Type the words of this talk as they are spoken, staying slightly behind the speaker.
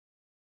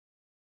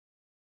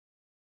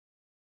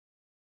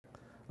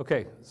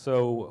Okay,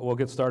 so we'll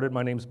get started.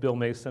 My name's Bill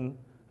Mason.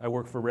 I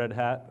work for Red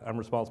Hat. I'm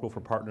responsible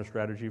for partner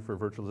strategy for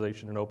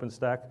virtualization and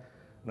OpenStack.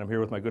 And I'm here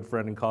with my good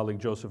friend and colleague,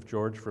 Joseph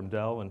George from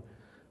Dell. And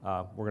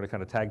we're going to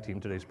kind of tag team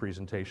today's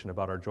presentation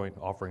about our joint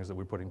offerings that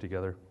we're putting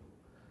together.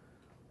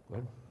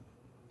 Good.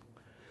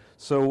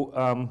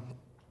 So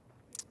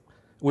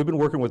we've been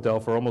working with Dell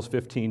for almost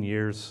 15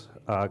 years,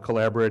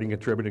 collaborating,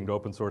 contributing to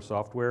open source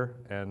software.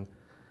 And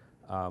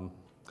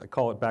I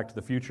call it Back to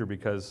the Future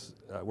because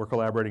we're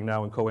collaborating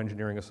now and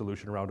co-engineering a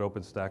solution around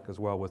OpenStack as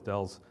well with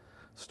Dell's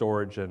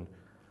storage and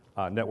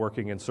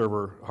networking and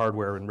server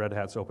hardware in Red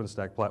Hat's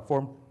OpenStack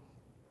platform.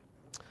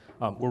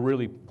 We're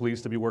really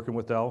pleased to be working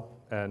with Dell,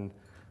 and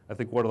I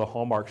think one of the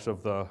hallmarks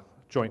of the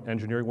joint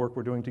engineering work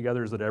we're doing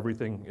together is that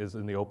everything is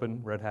in the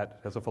open. Red Hat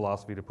has a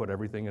philosophy to put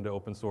everything into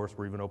open source.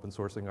 We're even open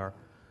sourcing our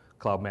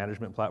cloud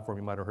management platform.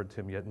 You might have heard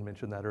Tim Yeton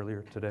mention that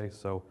earlier today.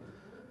 So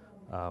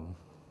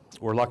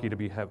we're lucky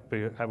to have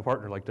a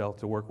partner like Dell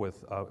to work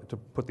with to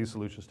put these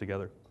solutions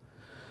together.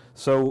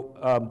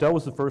 So Dell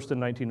was the first in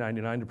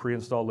 1999 to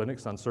pre-install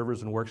Linux on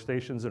servers and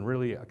workstations and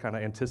really kind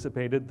of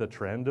anticipated the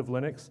trend of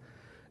Linux.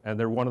 And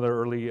they're one of the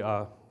early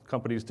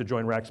companies to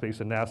join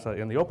Rackspace and NASA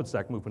in the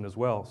OpenStack movement as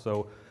well.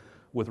 So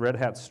with Red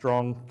Hat's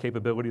strong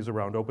capabilities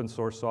around open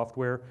source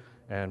software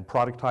and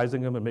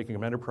productizing them and making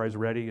them enterprise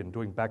ready and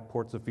doing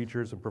backports of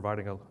features and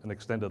providing an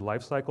extended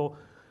life cycle,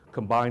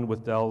 combined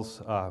with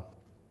Dell's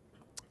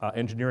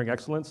engineering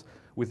excellence,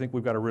 we think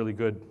we've got a really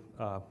good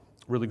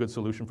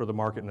solution for the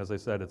market. And as I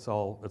said, it's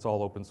all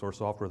open source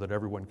software that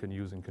everyone can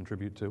use and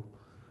contribute to.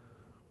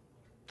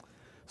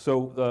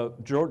 So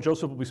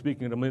Joseph will be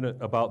speaking in a minute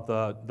about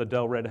the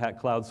Dell Red Hat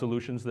cloud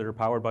solutions that are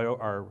powered by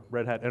our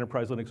Red Hat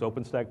Enterprise Linux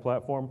OpenStack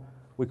platform.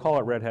 We call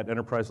it Red Hat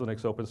Enterprise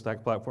Linux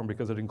OpenStack platform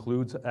because it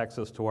includes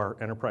access to our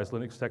Enterprise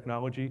Linux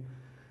technology,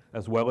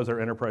 as well as our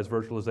enterprise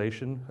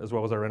virtualization, as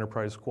well as our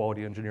enterprise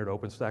quality engineered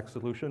OpenStack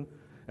solution.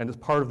 And it's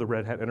part of the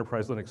Red Hat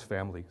Enterprise Linux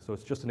family. So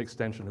it's just an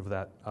extension of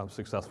that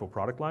successful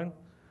product line.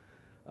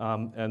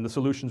 And the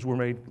solutions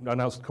were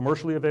announced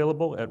commercially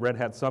available at Red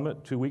Hat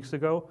Summit 2 weeks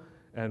ago.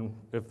 And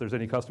if there's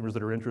any customers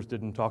that are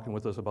interested in talking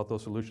with us about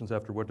those solutions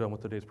after we're done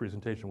with today's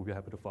presentation, we'll be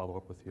happy to follow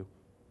up with you.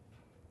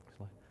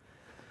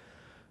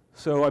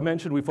 So I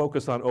mentioned we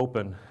focus on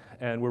open,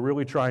 and we're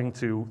really trying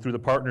to, through the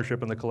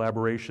partnership and the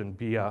collaboration,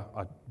 be a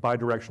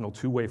bidirectional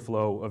two-way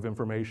flow of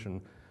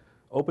information.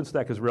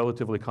 OpenStack is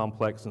relatively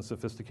complex and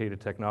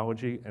sophisticated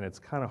technology, and it's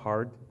kind of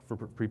hard for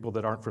people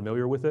that aren't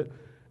familiar with it.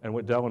 And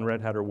what Dell and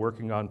Red Hat are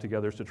working on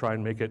together is to try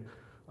and make it,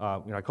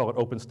 I call it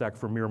OpenStack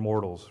for mere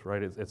mortals,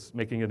 right? It's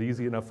making it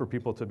easy enough for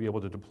people to be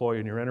able to deploy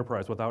in your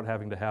enterprise without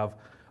having to have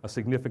a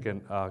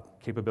significant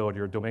capability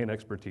or domain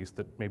expertise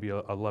that maybe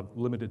a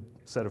limited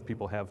set of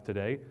people have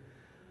today.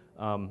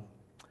 And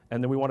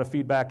then we want to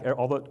feed back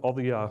all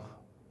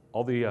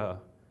the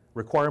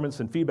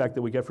requirements and feedback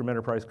that we get from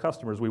enterprise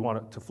customers. We want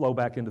it to flow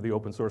back into the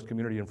open source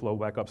community and flow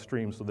back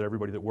upstream so that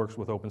everybody that works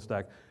with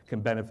OpenStack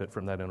can benefit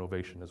from that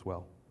innovation as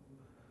well.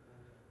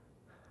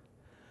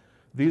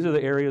 These are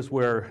the areas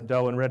where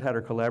Dell and Red Hat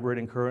are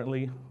collaborating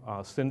currently,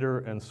 Cinder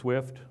and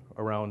Swift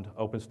around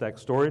OpenStack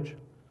storage,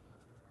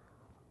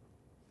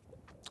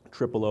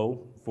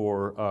 OOO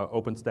for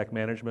OpenStack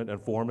management, and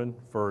Foreman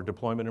for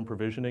deployment and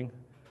provisioning.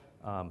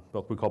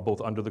 We call both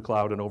under the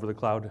cloud and over the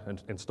cloud,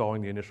 and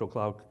installing the initial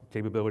cloud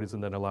capabilities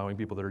and then allowing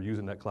people that are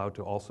using that cloud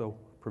to also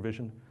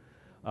provision.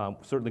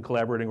 Certainly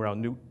collaborating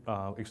around new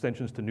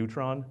extensions to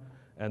Neutron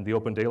and the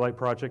Open Daylight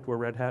project where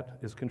Red Hat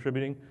is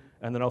contributing,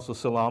 and then also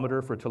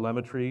Ceilometer for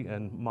telemetry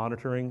and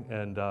monitoring,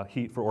 and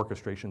Heat for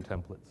orchestration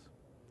templates.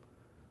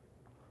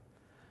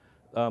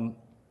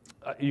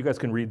 You guys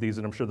can read these,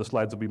 and I'm sure the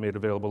slides will be made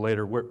available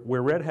later.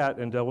 Where Red Hat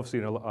and Dell have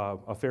seen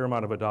a fair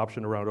amount of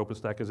adoption around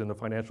OpenStack is in the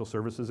financial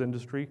services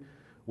industry,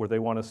 where they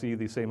want to see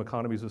the same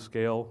economies of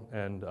scale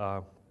and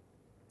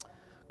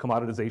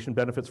commoditization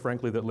benefits,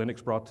 frankly, that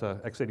Linux brought to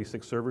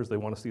x86 servers. They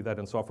want to see that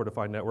in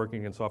software-defined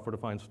networking and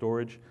software-defined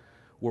storage.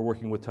 We're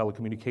working with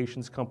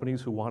telecommunications companies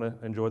who want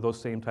to enjoy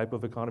those same type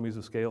of economies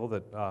of scale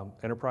that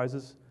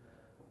enterprises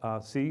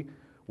see.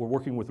 We're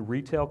working with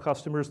retail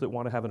customers that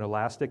want to have an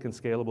elastic and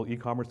scalable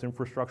e-commerce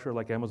infrastructure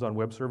like Amazon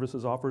Web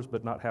Services offers,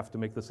 but not have to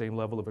make the same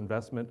level of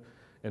investment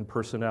in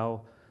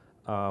personnel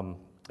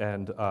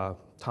and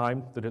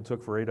time that it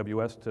took for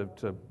AWS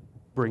to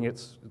bring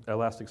its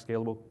elastic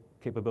scalable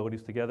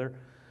capabilities together.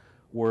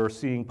 We're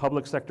seeing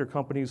public sector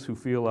companies who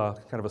feel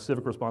kind of a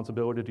civic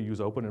responsibility to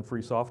use open and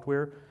free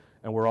software.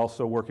 And we're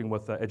also working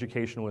with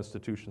educational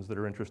institutions that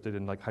are interested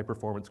in like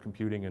high-performance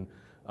computing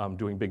and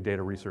doing big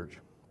data research.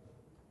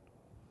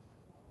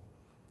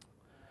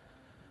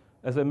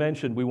 As I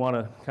mentioned, we want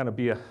to kind of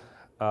be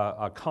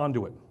a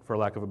conduit, for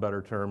lack of a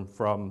better term,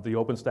 from the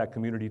OpenStack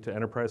community to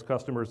enterprise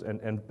customers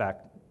and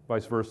back,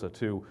 vice versa,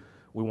 too.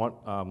 We want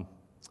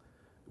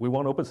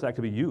OpenStack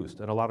to be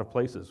used in a lot of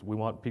places. We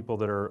want people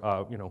that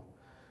are,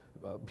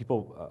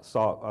 people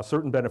saw a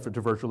certain benefit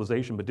to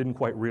virtualization but didn't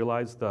quite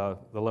realize the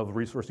level of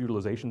resource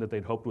utilization that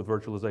they'd hoped with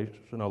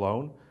virtualization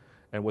alone.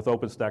 And with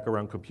OpenStack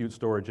around compute,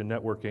 storage, and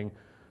networking,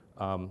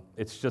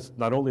 It's just,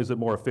 not only is it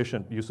more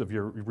efficient use of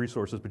your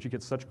resources, but you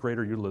get such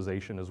greater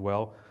utilization as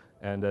well.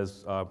 And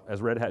as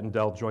Red Hat and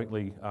Dell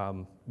jointly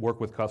work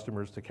with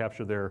customers to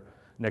capture their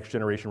next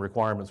generation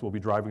requirements, we'll be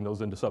driving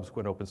those into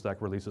subsequent OpenStack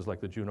releases like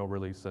the Juno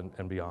release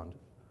and beyond.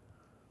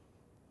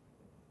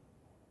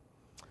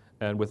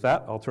 And with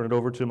that, I'll turn it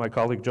over to my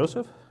colleague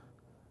Joseph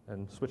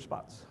and switch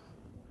spots.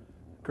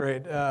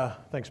 Great,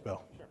 thanks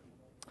Bill. Sure.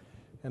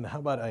 And how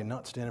about I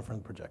not stand in front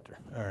of the projector?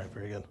 All right,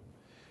 very good.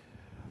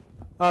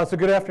 So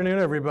good afternoon,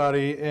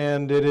 everybody,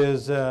 and it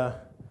is,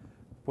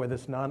 boy,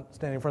 this not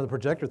standing in front of the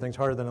projector thing's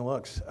harder than it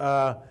looks.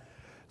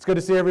 It's good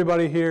to see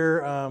everybody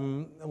here.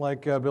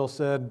 Like Bill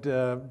said,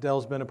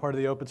 Dell's been a part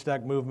of the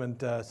OpenStack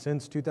movement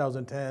since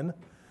 2010,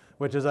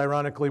 which is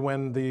ironically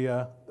when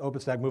the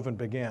OpenStack movement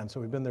began, so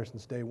we've been there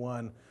since day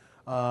one.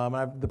 I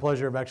have the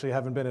pleasure of actually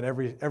having been at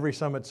every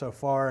summit so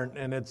far,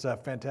 and it's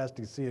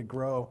fantastic to see it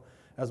grow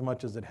as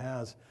much as it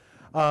has.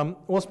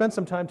 We'll spend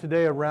some time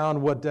today around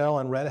what Dell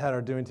and Red Hat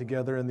are doing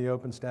together in the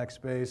OpenStack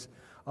space.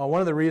 One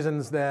of the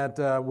reasons that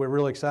we're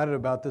really excited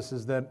about this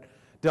is that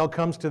Dell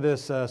comes to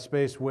this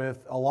space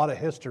with a lot of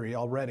history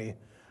already.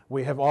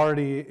 We have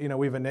already,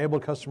 we've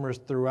enabled customers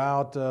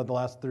throughout the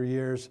last 3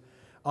 years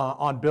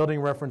on building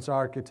reference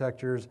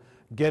architectures,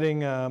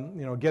 getting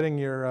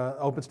your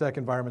OpenStack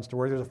environments to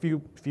work. There's a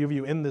few of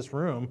you in this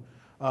room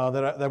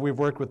that we've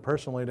worked with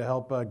personally to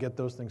help get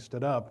those things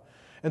stood up.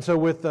 And so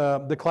with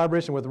the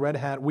collaboration with Red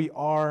Hat, we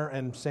are,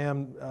 and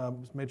Sam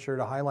made sure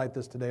to highlight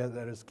this today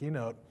at his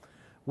keynote,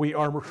 we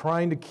are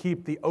trying to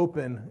keep the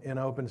open in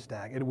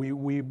OpenStack. And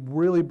we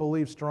really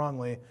believe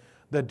strongly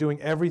that doing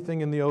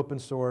everything in the open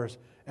source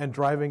and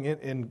driving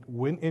it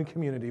in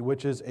community,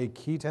 which is a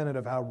key tenet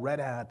of how Red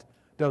Hat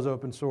does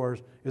open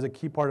source, is a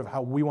key part of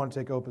how we want to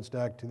take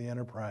OpenStack to the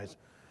enterprise.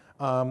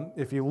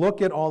 If you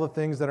look at all the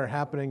things that are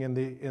happening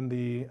in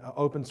the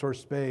open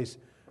source space,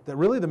 that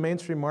really the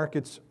mainstream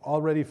markets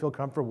already feel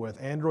comfortable with.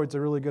 Android's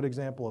a really good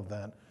example of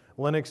that.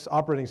 Linux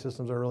operating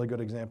systems are a really good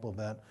example of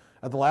that.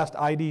 At the last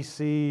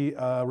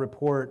IDC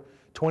report,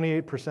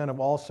 28%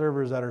 of all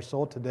servers that are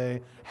sold today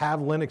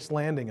have Linux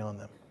landing on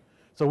them.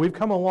 So we've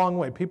come a long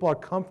way. People are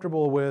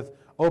comfortable with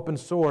open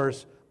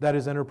source that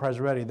is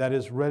enterprise ready, that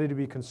is ready to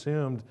be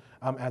consumed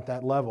at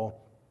that level.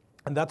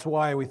 And that's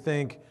why we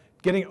think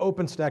getting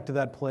OpenStack to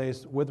that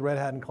place with Red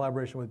Hat in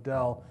collaboration with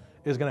Dell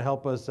is going to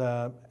help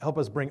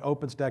us bring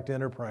OpenStack to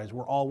enterprise.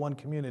 We're all one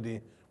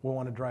community. We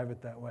want to drive it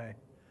that way.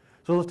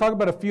 So let's talk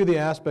about a few of the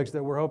aspects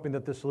that we're hoping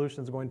that this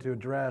solution is going to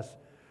address.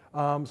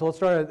 So let's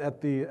start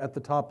at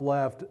the top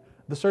left,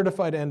 the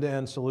certified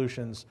end-to-end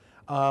solutions.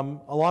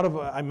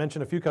 I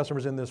mentioned a few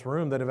customers in this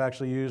room that have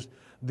actually used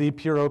the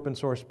pure open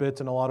source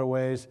bits in a lot of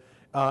ways.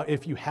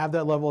 If you have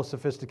that level of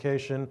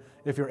sophistication,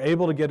 if you're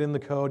able to get in the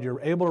code, you're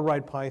able to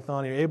write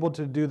Python, you're able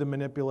to do the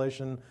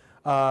manipulation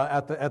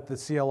at the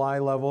CLI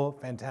level,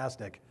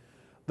 fantastic.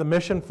 The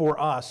mission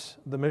for us,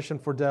 the mission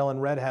for Dell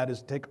and Red Hat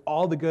is to take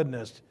all the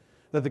goodness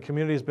that the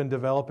community has been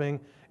developing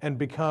and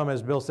become,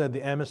 as Bill said,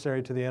 the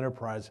emissary to the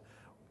enterprise,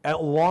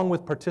 along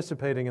with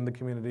participating in the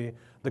community,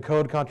 the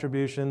code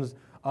contributions,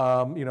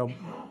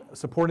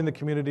 supporting the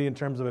community in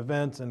terms of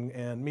events and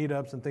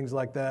meetups and things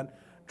like that,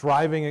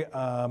 driving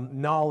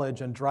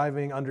knowledge and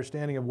driving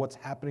understanding of what's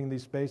happening in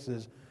these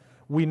spaces.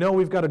 We know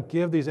we've got to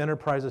give these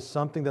enterprises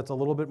something that's a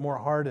little bit more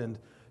hardened,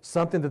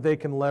 something that they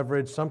can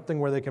leverage, something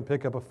where they can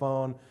pick up a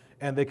phone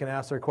and they can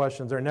ask their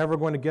questions. They're never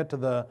going to get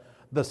to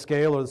the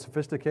scale or the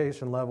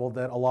sophistication level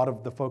that a lot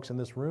of the folks in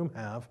this room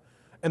have.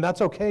 And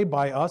that's okay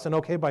by us and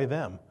okay by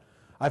them.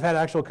 I've had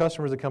actual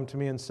customers that come to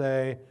me and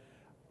say,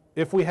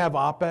 if we have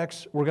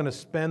OpEx, we're going to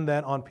spend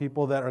that on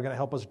people that are going to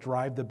help us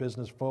drive the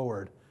business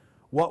forward.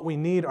 What we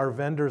need are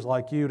vendors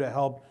like you to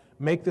help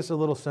make this a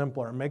little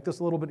simpler, make this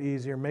a little bit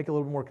easier, make it a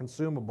little bit more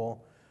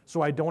consumable,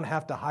 so I don't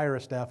have to hire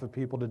a staff of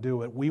people to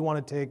do it. We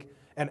want to take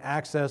and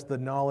access the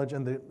knowledge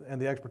and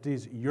the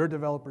expertise your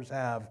developers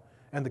have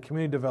and the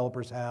community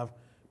developers have,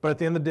 but at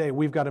the end of the day,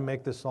 we've got to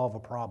make this solve a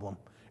problem.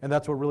 And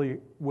that's what really,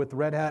 with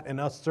Red Hat and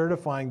us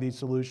certifying these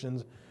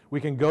solutions, we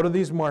can go to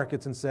these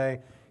markets and say,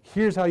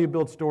 here's how you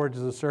build storage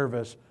as a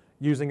service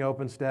using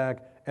OpenStack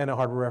and a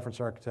hardware reference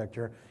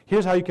architecture.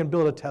 Here's how you can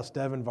build a test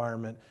dev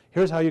environment.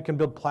 Here's how you can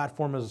build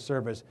platform as a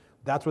service.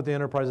 That's what the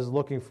enterprise is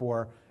looking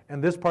for.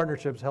 And this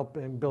partnership is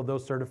helping build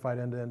those certified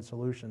end-to-end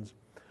solutions.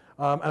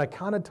 And I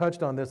kind of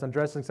touched on this,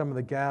 addressing some of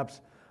the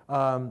gaps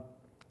that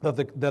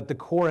the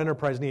core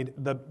enterprise need.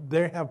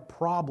 They have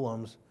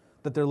problems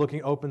that they're looking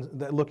to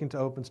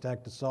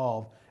OpenStack to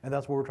solve, and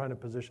that's what we're trying to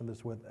position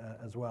this with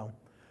as well.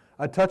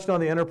 I touched on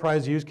the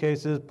enterprise use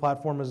cases,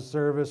 platform as a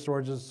service,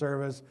 storage as a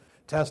service,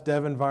 test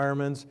dev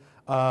environments.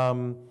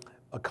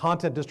 A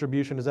content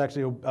distribution is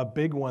actually a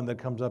big one that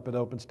comes up at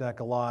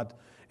OpenStack a lot,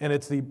 and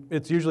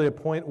it's usually a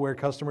point where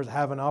customers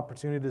have an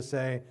opportunity to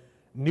say,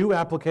 new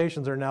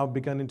applications are now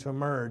beginning to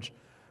emerge.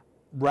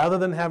 Rather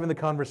than having the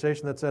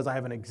conversation that says, I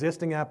have an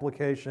existing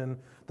application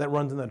that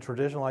runs in the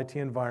traditional IT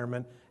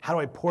environment, how do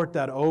I port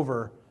that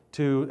over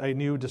to a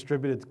new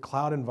distributed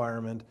cloud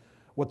environment?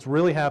 What's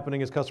really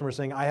happening is customers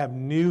saying, I have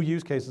new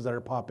use cases that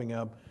are popping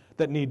up.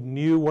 that need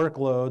new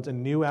workloads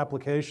and new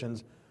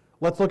applications.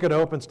 Let's look at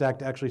OpenStack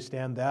to actually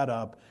stand that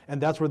up,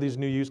 and that's where these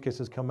new use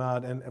cases come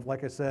out. And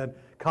like I said,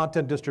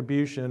 content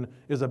distribution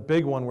is a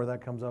big one where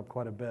that comes up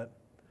quite a bit.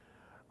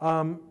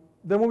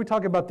 Then when we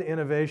talk about the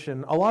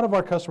innovation, a lot of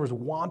our customers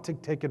want to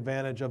take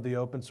advantage of the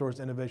open source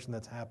innovation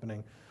that's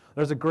happening.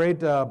 There's a great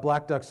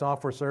Black Duck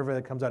software survey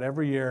that comes out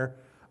every year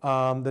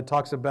that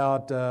talks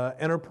about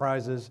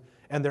enterprises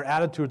and their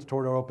attitudes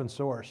toward open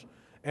source.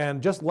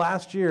 And just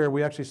last year,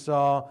 we actually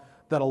saw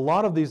that a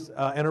lot of these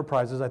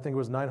enterprises, I think it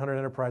was 900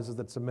 enterprises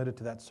that submitted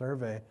to that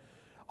survey,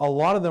 a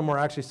lot of them were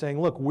actually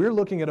saying, look, we're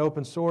looking at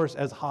open source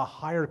as a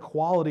higher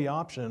quality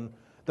option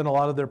than a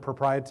lot of their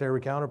proprietary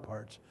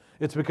counterparts.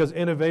 It's because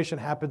innovation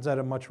happens at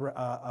a much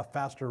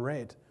faster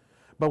rate.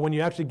 But when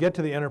you actually get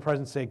to the enterprise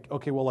and say,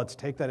 okay, well, let's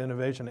take that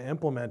innovation and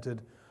implement it,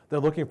 they're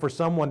looking for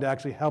someone to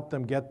actually help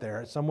them get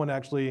there, someone to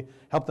actually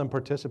help them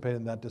participate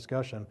in that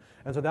discussion.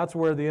 And so that's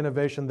where the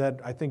innovation that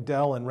I think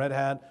Dell and Red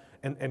Hat,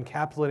 and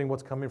encapsulating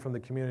what's coming from the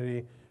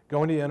community,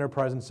 going to the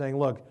enterprise and saying,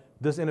 look,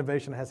 this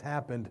innovation has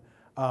happened,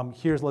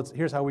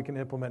 here's how we can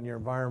implement in your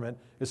environment,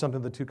 is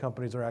something the two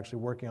companies are actually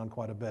working on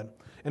quite a bit.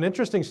 An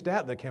interesting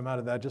stat that came out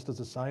of that, just as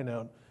a side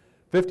note,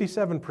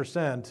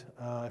 57%,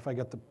 if I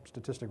get the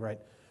statistic right,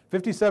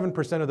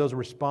 57% of those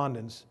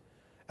respondents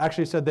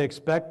actually said they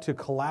expect to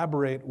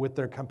collaborate with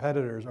their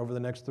competitors over the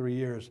next 3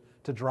 years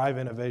to drive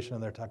innovation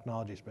in their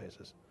technology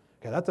spaces.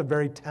 Okay, that's a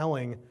very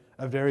telling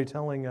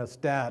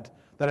stat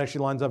that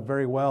actually lines up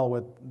very well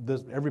with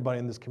everybody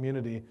in this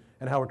community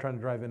and how we're trying to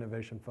drive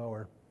innovation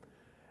forward.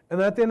 And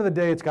then at the end of the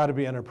day, it's got to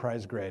be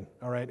enterprise grade.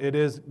 All right, it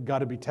is got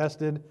to be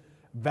tested,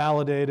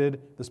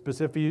 validated. The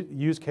specific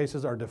use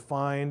cases are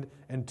defined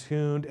and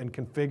tuned and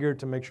configured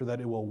to make sure that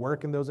it will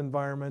work in those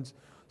environments.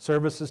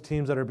 Services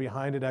teams that are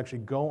behind it actually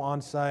go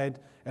on site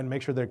and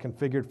make sure they're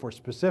configured for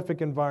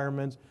specific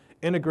environments,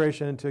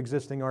 integration into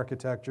existing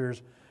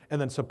architectures, and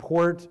then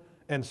support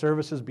and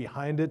services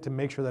behind it to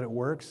make sure that it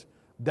works.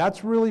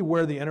 That's really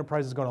where the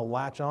enterprise is going to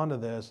latch onto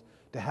this,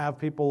 to have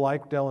people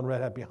like Dell and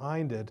Red Hat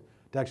behind it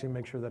to actually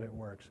make sure that it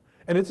works.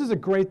 And this is a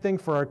great thing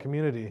for our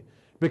community,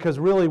 because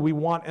really we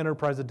want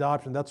enterprise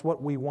adoption. That's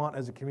what we want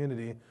as a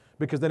community,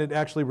 because then it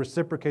actually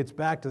reciprocates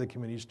back to the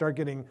community. You start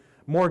getting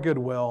more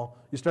goodwill,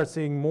 you start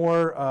seeing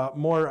more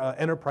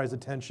enterprise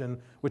attention,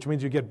 which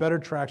means you get better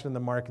traction in the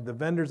market. The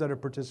vendors that are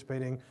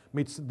participating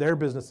meets their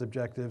business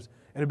objectives,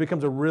 and it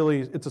becomes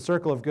it's a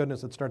circle of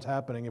goodness that starts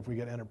happening if we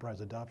get enterprise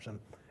adoption.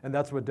 And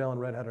that's what Dell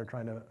and Red Hat are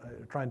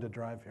trying to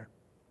drive here.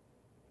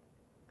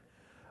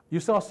 You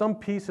saw some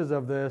pieces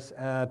of this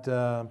at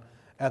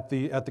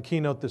the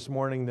keynote this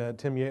morning. That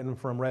Tim Yaten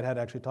from Red Hat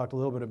actually talked a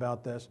little bit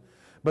about this.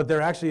 But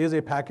there actually is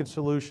a package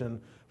solution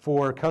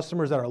for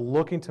customers that are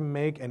looking to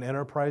make an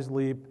enterprise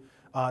leap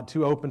to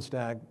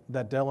OpenStack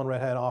that Dell and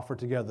Red Hat offer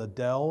together. The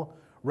Dell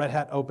Red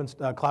Hat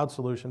Cloud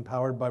Solution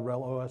powered by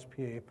RHEL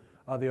OSP,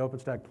 the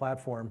OpenStack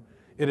platform.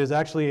 It is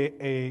actually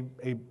a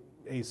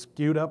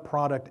skewed up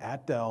product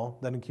at Dell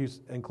that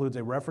includes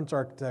a reference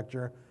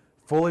architecture,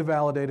 fully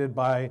validated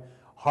by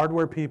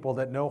hardware people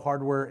that know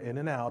hardware in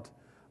and out,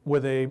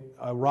 with a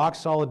rock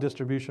solid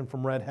distribution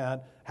from Red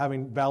Hat,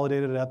 having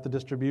validated it at the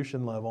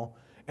distribution level,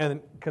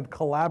 and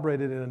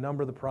collaborated in a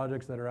number of the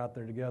projects that are out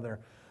there together.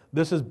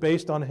 This is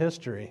based on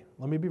history.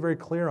 Let me be very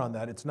clear on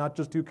that. It's not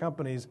just two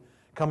companies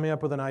coming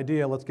up with an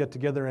idea, let's get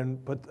together and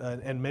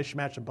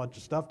mishmash a bunch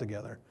of stuff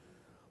together.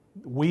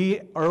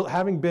 We are,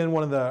 having been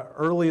one of the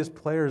earliest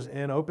players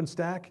in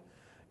OpenStack,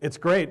 it's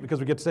great because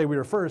we get to say we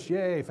were first,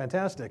 yay,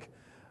 fantastic.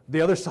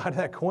 The other side of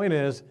that coin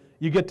is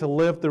you get to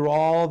live through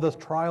all this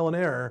trial and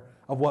error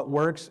of what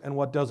works and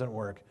what doesn't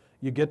work.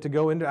 You get to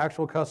go into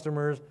actual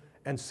customers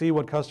and see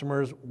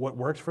what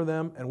works for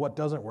them and what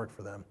doesn't work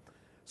for them.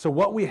 So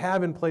what we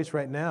have in place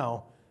right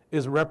now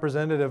is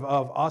representative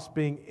of us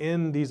being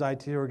in these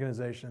IT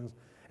organizations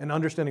and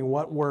understanding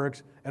what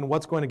works and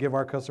what's going to give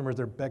our customers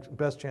their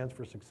best chance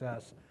for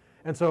success.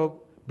 And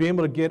so being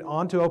able to get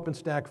onto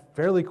OpenStack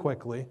fairly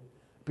quickly,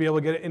 be able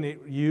to get it and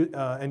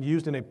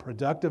used in a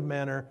productive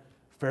manner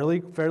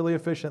fairly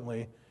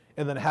efficiently,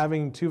 and then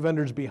having two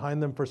vendors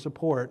behind them for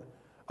support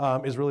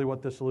is really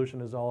what this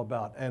solution is all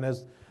about. And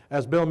as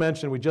Bill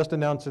mentioned, we just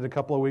announced it a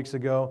couple of weeks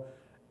ago.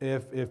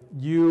 If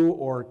you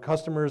or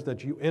customers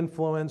that you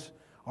influence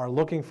are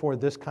looking for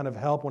this kind of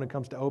help when it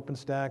comes to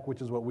OpenStack,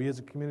 which is what we as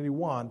a community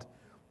want,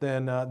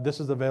 then this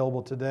is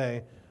available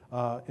today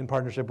in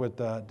partnership with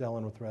Dell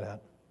and with Red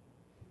Hat.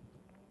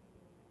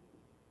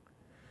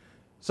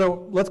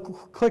 So let's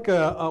click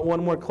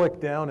one more click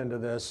down into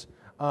this.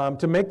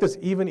 To make this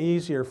even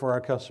easier for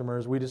our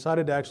customers, we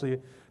decided to actually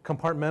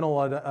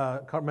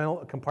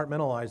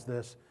compartmentalize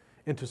this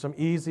into some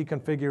easy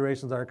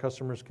configurations that our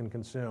customers can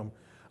consume.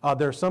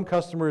 There are some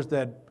customers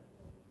that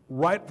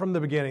right from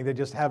the beginning, they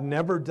just have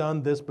never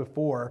done this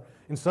before.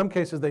 In some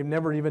cases, they've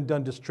never even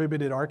done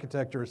distributed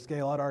architecture or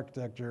scale-out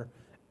architecture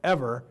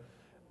ever.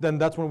 Then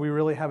that's when we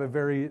really have a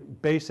very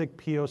basic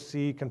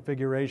POC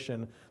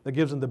configuration that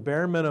gives them the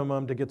bare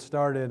minimum to get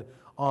started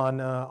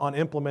on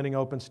implementing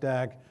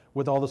OpenStack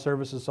with all the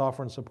services,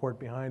 software, and support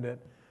behind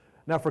it.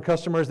 Now for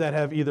customers that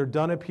have either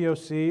done a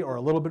POC or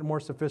a little bit more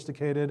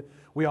sophisticated,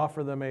 we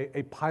offer them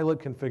a pilot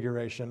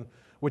configuration,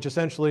 which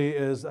essentially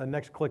is a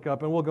next click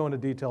up, and we'll go into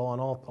detail on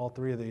all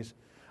three of these.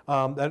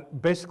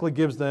 That basically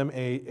gives them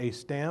a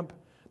stamp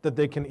that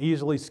they can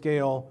easily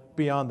scale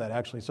beyond that,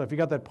 actually. So if you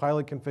got that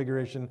pilot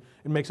configuration,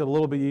 it makes it a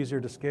little bit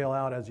easier to scale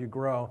out as you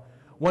grow.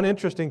 One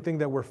interesting thing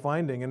that we're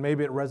finding, and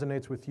maybe it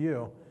resonates with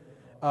you,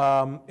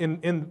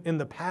 in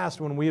the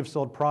past when we have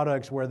sold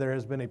products where there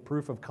has been a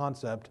proof of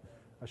concept,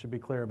 I should be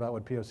clear about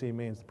what POC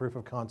means, the proof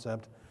of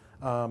concept.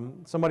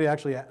 Somebody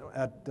actually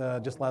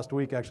just last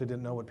week actually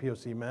didn't know what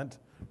POC meant,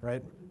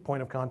 right?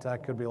 Point of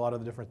contact could be a lot of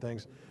the different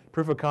things.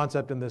 Proof of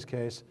concept in this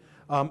case.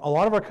 A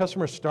lot of our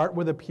customers start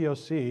with a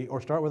POC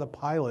or start with a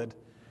pilot,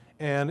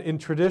 and in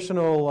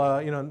traditional,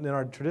 in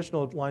our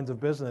traditional lines of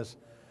business,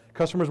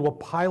 customers will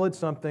pilot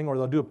something or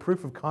they'll do a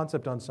proof of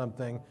concept on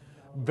something,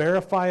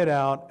 verify it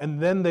out, and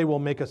then they will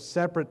make a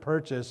separate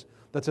purchase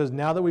that says,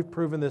 now that we've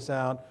proven this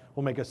out,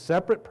 we'll make a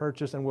separate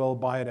purchase and we'll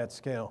buy it at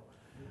scale.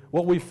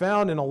 What we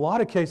found in a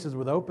lot of cases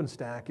with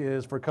OpenStack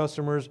is for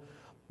customers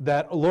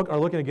that are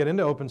looking to get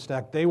into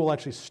OpenStack, they will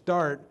actually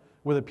start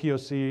with a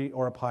POC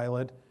or a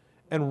pilot,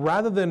 and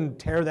rather than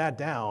tear that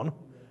down,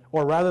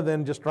 or rather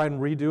than just try and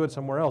redo it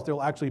somewhere else,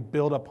 they'll actually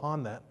build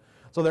upon that.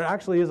 So there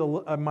actually is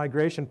a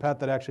migration path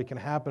that actually can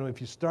happen. If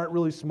you start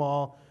really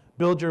small,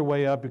 build your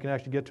way up, you can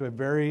actually get to a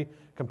very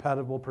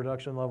compatible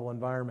production level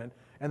environment.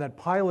 And that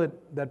pilot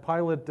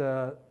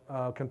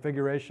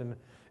configuration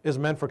is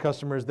meant for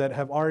customers that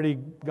have already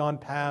gone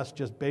past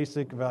just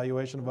basic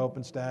evaluation of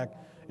OpenStack.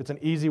 It's an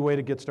easy way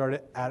to get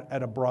started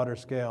at a broader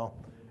scale.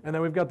 And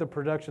then we've got the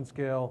production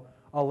scale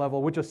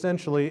level, which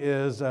essentially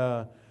is,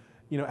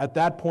 at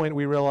that point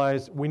we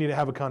realize we need to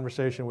have a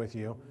conversation with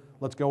you.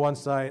 Let's go on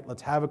site,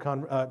 let's have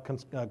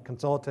a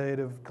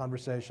consultative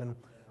conversation,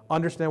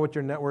 understand what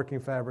your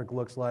networking fabric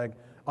looks like,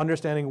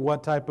 understanding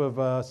what type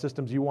of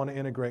systems you want to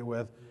integrate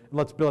with, and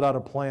let's build out a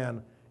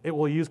plan. It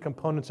will use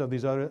components of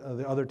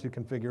the other two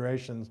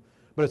configurations,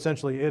 but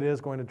essentially it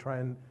is going to try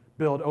and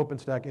build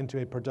OpenStack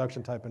into a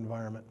production type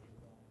environment.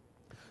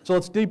 So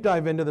let's deep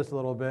dive into this a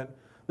little bit.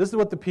 This is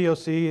what the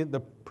POC, the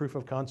proof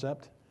of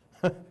concept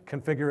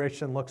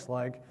configuration looks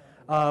like.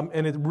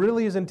 And it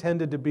really is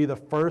intended to be the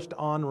first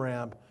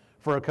on-ramp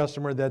for a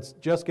customer that's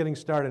just getting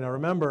started. Now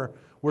remember,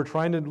 we're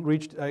trying to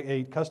reach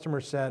a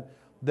customer set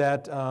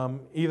that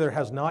either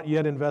has not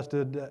yet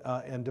invested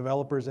in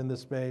developers in this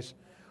space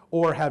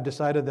or have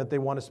decided that they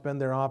want to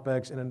spend their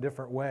OpEx in a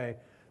different way.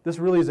 This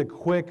really is a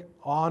quick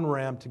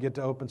on-ramp to get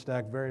to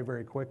OpenStack very,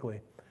 very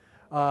quickly.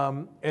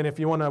 And if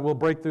you want to, we'll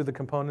break through the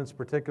components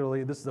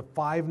particularly. This is a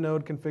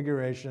 5-node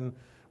configuration.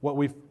 What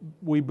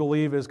we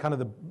believe is kind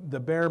of the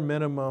bare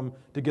minimum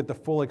to get the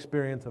full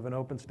experience of an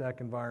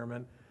OpenStack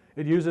environment.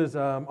 It uses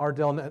our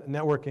Dell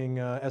networking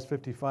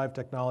S55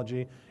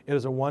 technology. It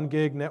is a 1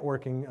 gig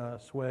networking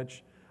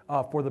switch.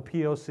 For the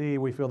POC,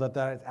 we feel that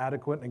is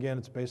adequate. And again,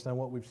 it's based on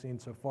what we've seen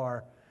so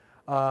far.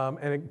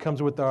 And it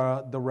comes with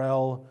the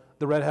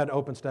Red Hat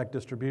OpenStack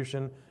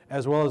distribution,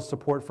 as well as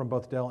support from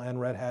both Dell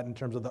and Red Hat in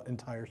terms of the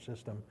entire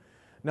system.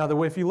 Now,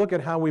 if you look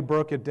at how we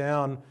broke it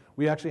down,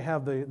 we actually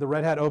have the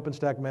Red Hat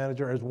OpenStack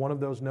Manager as one of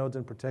those nodes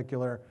in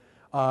particular,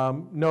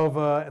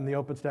 Nova and the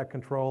OpenStack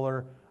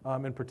controller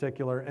in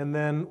particular. And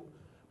then,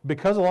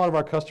 because a lot of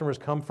our customers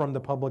come from the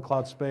public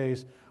cloud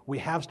space, we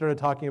have started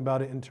talking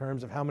about it in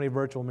terms of how many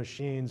virtual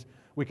machines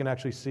we can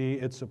actually see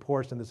it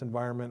supports in this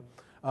environment.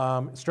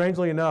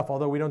 Strangely enough,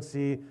 although we don't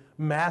see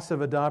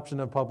massive adoption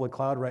of public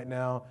cloud right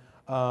now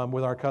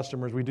with our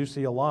customers, we do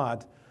see a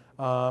lot.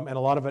 And a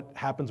lot of it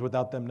happens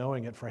without them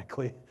knowing it,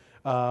 frankly.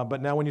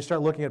 But now when you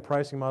start looking at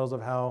pricing models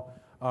of how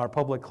our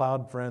public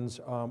cloud friends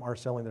are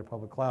selling their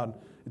public cloud,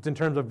 it's in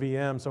terms of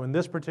VM. So in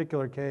this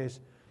particular case,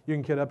 you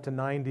can get up to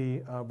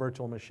 90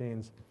 virtual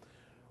machines.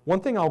 One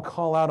thing I'll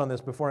call out on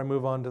this before I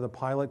move on to the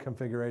pilot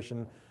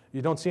configuration,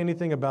 you don't see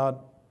anything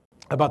about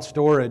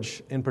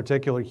storage in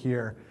particular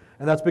here.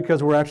 And that's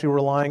because we're actually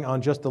relying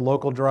on just the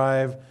local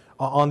drive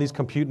on these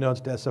compute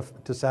nodes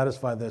to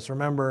satisfy this.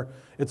 Remember,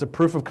 it's a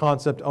proof of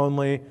concept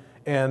only,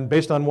 and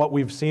based on what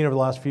we've seen over the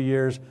last few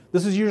years,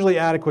 this is usually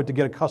adequate to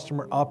get a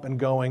customer up and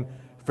going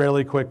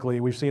fairly quickly.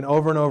 We've seen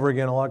over and over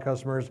again, a lot of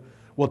customers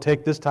will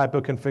take this type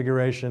of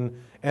configuration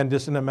and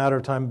just in a matter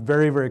of time,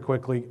 very, very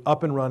quickly,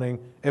 up and running,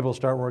 able to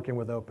start working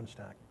with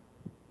OpenStack.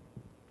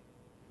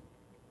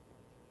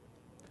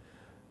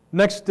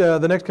 Next, the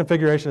next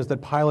configuration is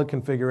that pilot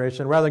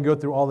configuration. Rather than go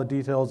through all the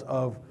details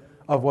of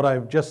what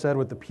I've just said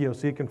with the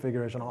POC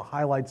configuration, I'll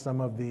highlight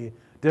some of the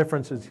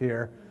differences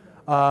here.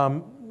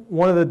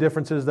 One of the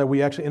differences is that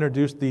we actually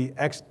introduced the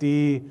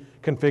XD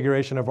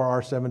configuration of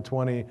our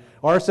R720.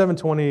 Our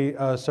R720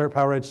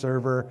 PowerEdge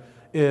server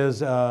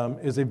is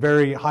a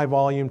very high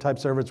volume type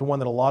server. It's one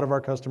that a lot of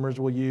our customers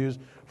will use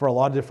for a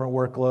lot of different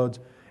workloads.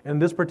 In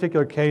this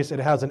particular case, it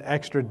has an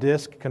extra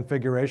disk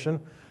configuration.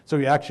 So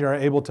you actually are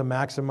able to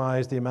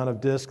maximize the amount of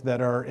disk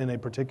that are in a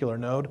particular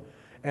node.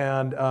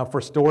 And for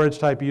storage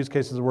type use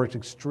cases, it works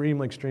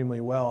extremely,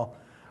 extremely well.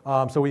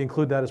 So we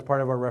include that as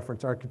part of our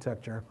reference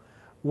architecture.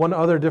 One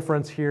other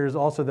difference here is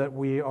also that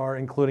we are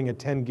including a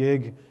 10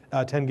 gig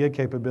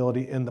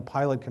capability in the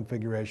pilot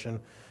configuration.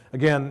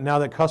 Again, now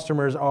that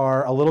customers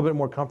are a little bit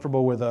more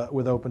comfortable with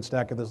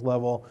OpenStack at this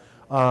level,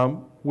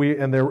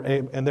 and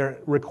they're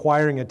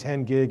requiring a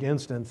 10 gig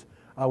instance,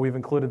 we've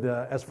included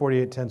the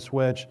S4810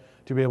 switch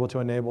to be able to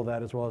enable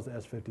that, as well as the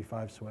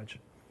S55 switch.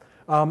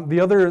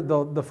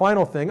 The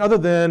final thing, other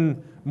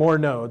than more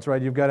nodes,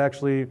 right? You've got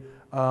actually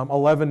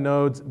 11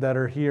 nodes that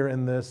are here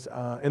in this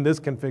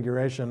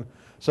configuration,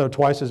 so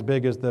twice as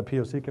big as the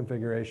POC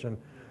configuration.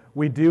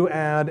 We do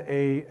add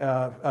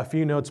a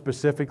few nodes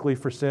specifically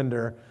for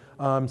Cinder,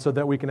 so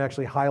that we can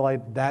actually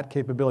highlight that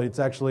capability. It's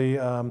actually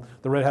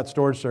the Red Hat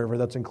storage server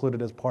that's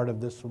included as part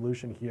of this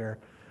solution here.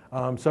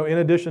 So in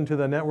addition to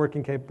the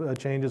networking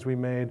changes we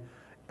made,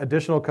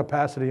 additional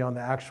capacity on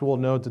the actual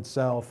nodes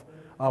itself,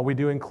 we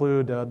do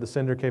include the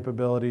Cinder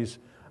capabilities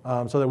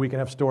so that we can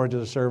have storage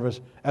as a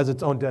service as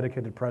its own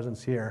dedicated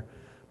presence here.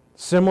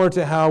 Similar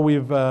to how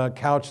we've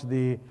couched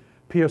the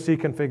POC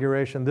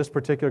configuration, this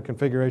particular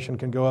configuration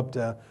can go up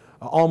to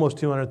almost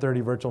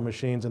 230 virtual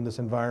machines in this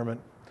environment.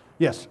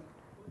 Yes?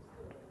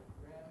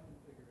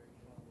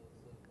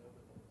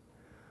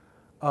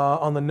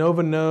 On the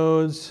Nova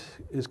nodes,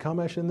 is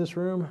Kamesh in this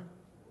room?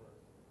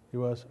 He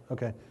was?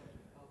 Okay.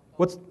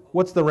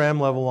 What's the RAM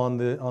level on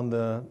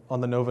the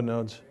Nova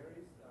nodes?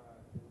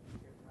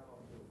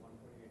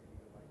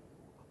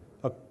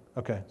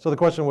 Okay. So the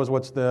question was,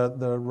 what's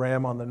the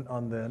RAM on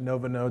the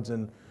Nova nodes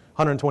and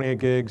 128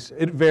 gigs?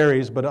 It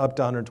varies, but up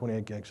to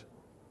 128 gigs.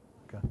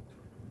 Okay.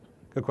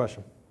 Good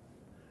question.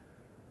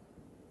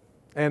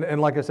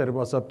 And like I said, it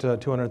was up to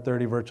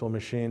 230 virtual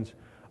machines.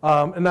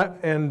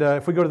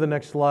 If we go to the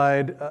next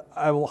slide,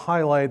 I will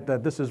highlight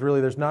that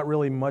there's not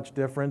really much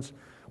difference.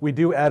 We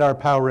do add our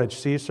PowerEdge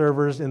C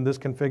servers in this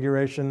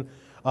configuration.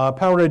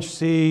 PowerEdge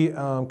C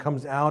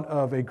comes out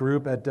of a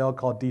group at Dell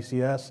called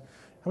DCS.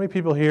 How many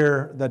people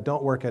here that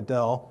don't work at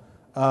Dell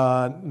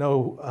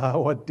know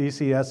what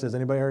DCS is?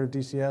 Anybody heard of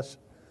DCS?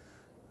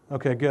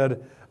 Okay,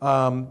 good.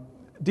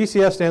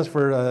 DCS stands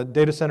for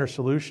Data Center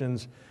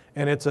Solutions,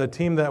 and it's a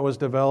team that was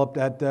developed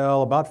at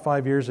Dell about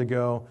 5 years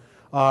ago.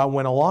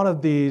 When a lot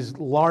of these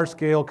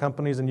large-scale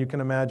companies, and you can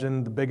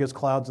imagine the biggest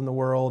clouds in the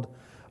world,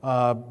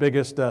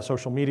 biggest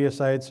social media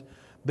sites,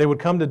 they would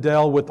come to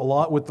Dell with a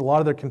lot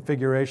of their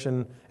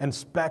configuration and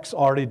specs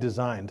already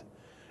designed.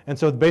 And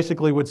so it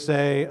basically would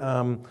say,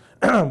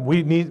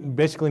 we need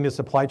a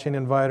supply chain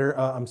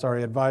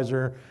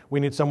advisor. We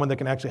need someone that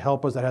can actually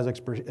help us, that has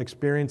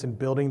experience in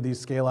building these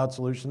scale-out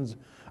solutions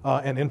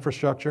and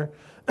infrastructure.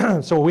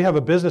 So we have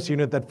a business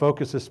unit that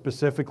focuses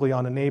specifically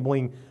on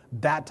enabling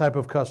that type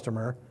of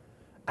customer.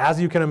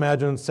 As you can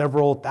imagine,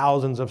 several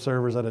thousands of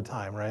servers at a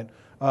time, right?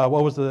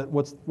 What was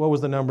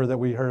the number that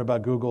we heard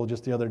about Google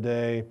just the other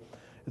day?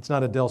 It's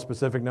not a Dell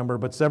specific number,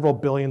 but several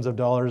billions of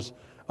dollars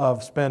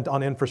spent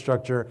on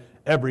infrastructure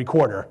every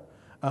quarter.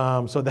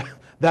 So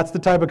that's the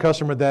type of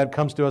customer that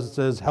comes to us and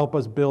says, help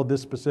us build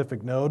this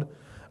specific node.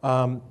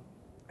 And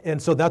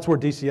so that's where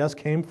DCS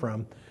came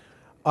from.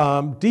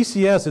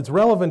 DCS, it's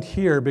relevant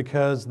here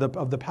because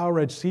of the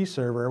PowerEdge C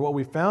server. What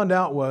we found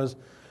out was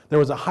there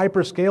was a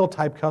hyperscale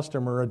type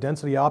customer, a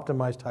density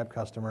optimized type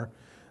customer,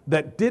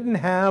 that didn't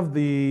have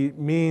the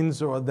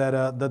means or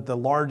that the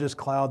largest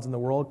clouds in the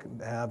world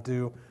have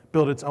to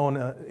build its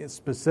own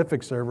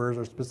specific servers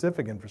or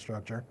specific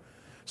infrastructure.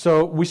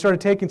 So we started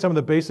taking some of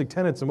the basic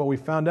tenets, and what we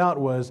found out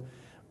was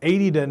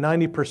 80 to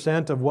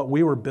 90% of what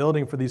we were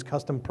building for these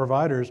custom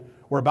providers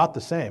were about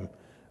the same.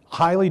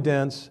 Highly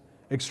dense,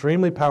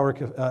 extremely power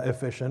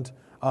efficient,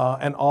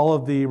 and all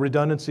of the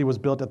redundancy was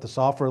built at the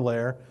software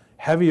layer,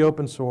 heavy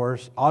open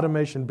source,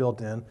 automation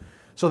built in.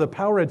 So the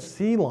PowerEdge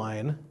C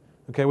line,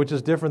 okay, which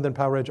is different than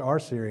PowerEdge R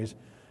series,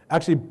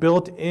 actually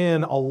built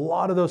in a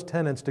lot of those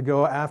tenets to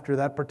go after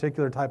that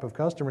particular type of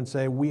customer and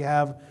say, we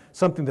have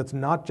something that's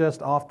not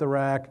just off the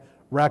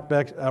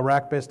rack-based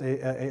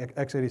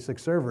x86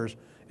 servers.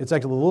 It's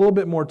actually a little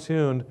bit more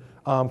tuned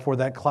for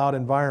that cloud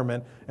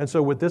environment. And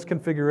so with this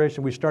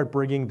configuration, we start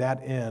bringing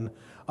that in.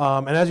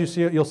 And as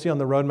you'll see on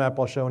the roadmap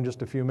I'll show in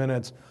just a few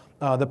minutes,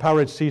 the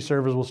PowerEdge C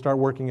servers will start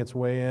working its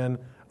way in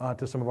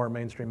to some of our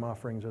mainstream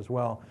offerings as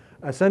well.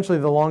 Essentially,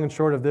 the long and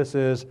short of this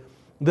is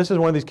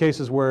one of these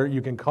cases where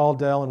you can call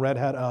Dell and Red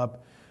Hat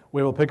up,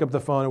 we will pick up the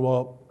phone and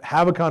we'll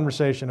have a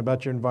conversation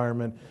about your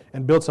environment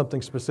and build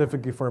something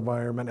specifically for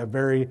environment, a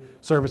very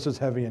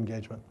services-heavy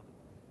engagement.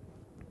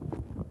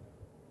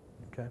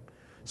 Okay.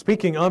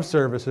 Speaking of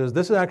services,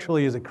 this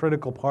actually is a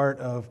critical part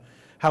of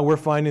how we're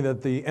finding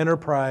that the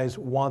enterprise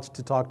wants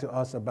to talk to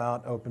us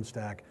about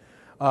OpenStack.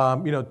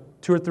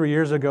 2 or 3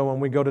 years ago when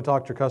we go to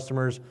talk to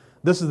customers,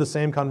 this is the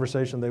same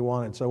conversation they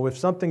wanted. So if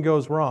something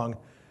goes wrong,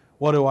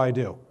 what do I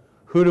do?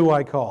 Who do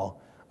I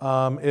call?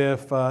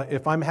 If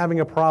I'm having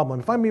a problem,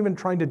 if I'm even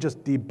trying to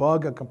just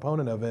debug a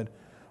component of it,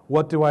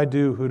 what do I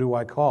do? Who do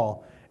I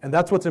call? And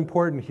that's what's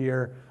important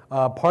here.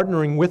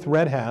 Partnering with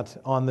Red Hat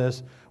on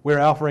this, we're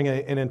offering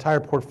an entire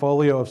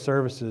portfolio of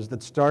services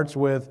that starts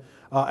with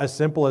as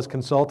simple as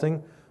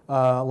consulting,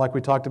 like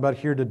we talked about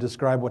here, to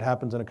describe what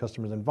happens in a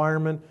customer's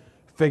environment,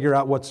 figure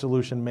out what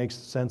solution makes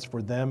sense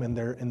for them in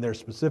their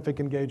specific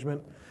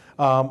engagement,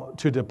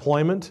 to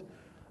deployment.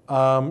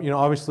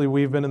 Obviously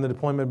we've been in the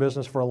deployment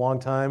business for a long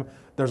time.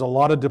 There's a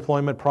lot of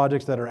deployment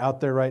projects that are out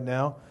there right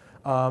now.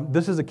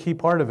 This is a key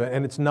part of it,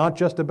 and it's not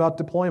just about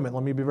deployment.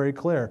 Let me be very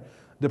clear.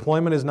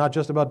 Deployment is not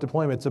just about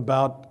deployment. It's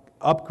about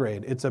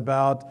upgrade. It's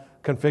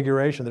about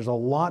configuration. There's a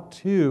lot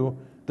to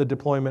the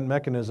deployment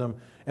mechanism,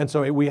 and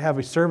so we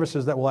have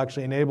services that will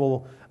actually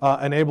enable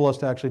us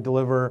to actually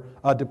deliver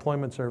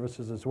deployment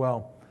services as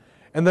well.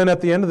 And then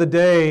at the end of the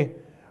day,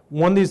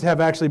 when these have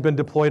actually been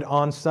deployed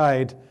on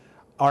site,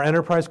 our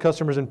enterprise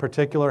customers in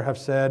particular have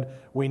said,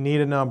 we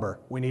need a number.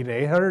 We need an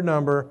 800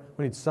 number.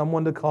 We need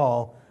someone to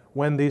call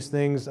when these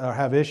things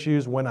have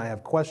issues, when I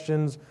have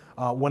questions,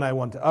 when I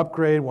want to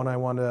upgrade, when I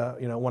want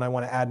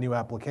to add new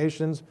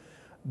applications.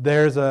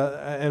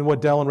 And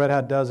what Dell and Red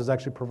Hat does is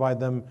actually provide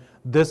them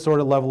this sort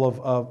of level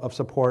of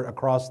support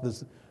across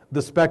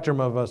the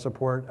spectrum of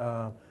support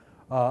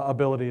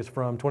abilities,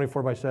 from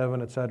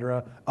 24/7, et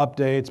cetera,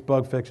 updates,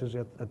 bug fixes,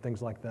 and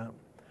things like that.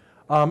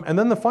 And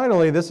then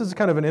finally, this is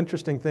kind of an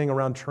interesting thing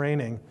around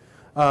training.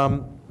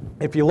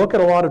 If you look at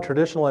a lot of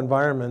traditional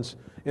environments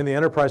in the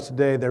enterprise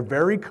today, they're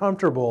very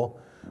comfortable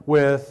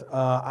with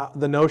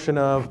the notion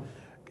of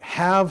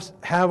have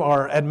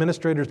our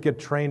administrators get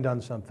trained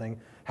on something,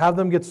 have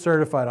them get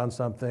certified on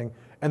something,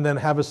 and then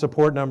have a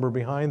support number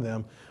behind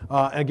them.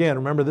 Again,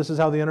 remember, this is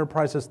how the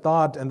enterprise has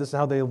thought, and this is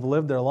how they've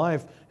lived their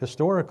life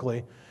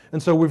historically.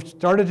 And so we've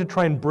started to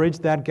try and bridge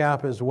that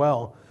gap as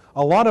well.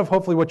 A lot of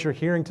hopefully what you're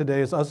hearing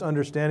today is us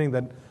understanding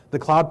that the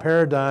cloud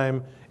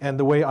paradigm and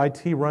the way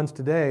IT runs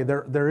today,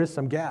 there is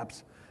some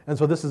gaps. And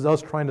so this is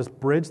us trying to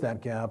bridge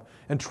that gap.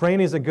 And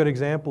training is a good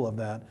example of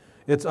that.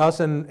 It's us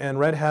and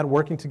Red Hat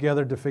working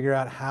together to figure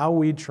out how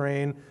we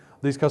train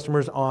these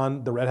customers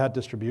on the Red Hat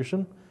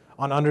distribution,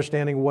 on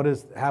understanding what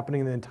is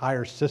happening in the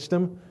entire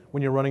system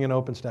when you're running an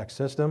OpenStack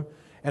system,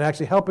 and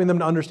actually helping them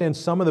to understand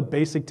some of the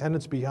basic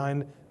tenets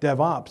behind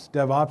DevOps.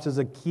 DevOps is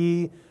a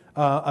key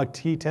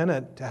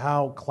tenet to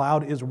how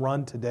cloud is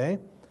run today,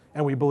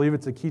 and we believe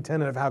it's a key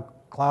tenet of how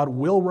cloud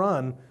will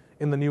run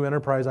in the new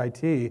enterprise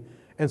IT.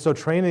 And so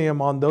training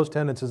them on those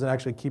tenets is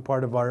actually a key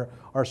part of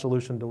our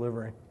solution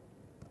delivery.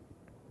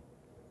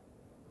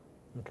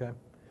 Okay.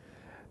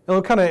 And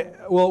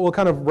we'll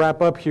kind of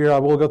wrap up here.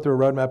 We'll go through a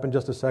roadmap in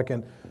just a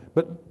second.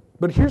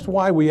 But here's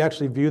why we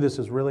actually view this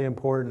as really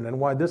important and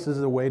why this is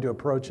the way to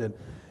approach it.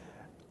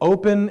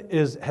 Open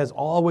has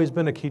always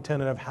been a key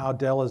tenet of how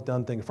Dell has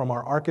done things, from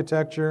our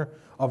architecture,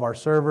 of our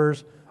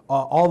servers,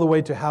 all the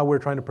way to how we're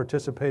trying to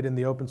participate in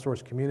the open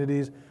source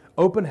communities.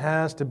 Open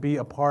has to be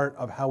a part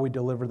of how we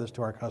deliver this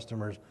to our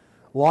customers.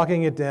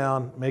 Locking it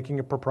down, making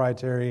it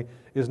proprietary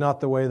is not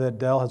the way that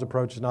Dell has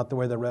approached it, is not the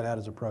way that Red Hat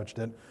has approached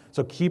it.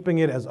 So keeping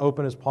it as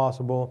open as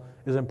possible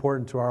is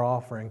important to our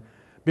offering.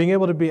 Being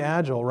able to be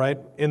agile, right?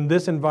 In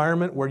this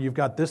environment where you've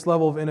got this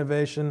level of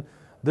innovation,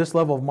 this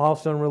level of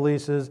milestone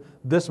releases,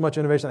 this much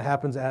innovation that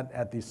happens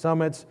at these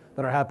summits,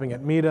 that are happening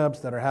at meetups,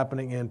 that are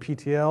happening in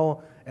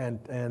PTL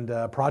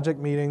and project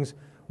meetings,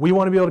 we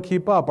want to be able to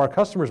keep up. Our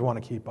customers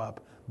want to keep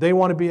up. They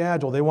want to be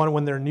agile. They want,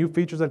 when there are new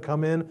features that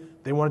come in,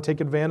 they want to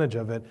take advantage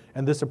of it.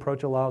 And this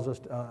approach allows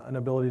us an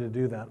ability to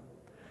do that.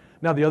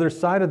 Now, the other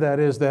side of that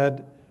is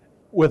that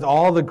with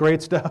all the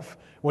great stuff,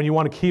 when you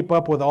want to keep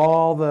up with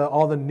all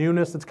the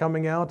newness that's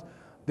coming out,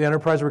 the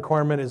enterprise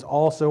requirement is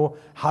also,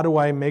 how do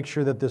I make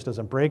sure that this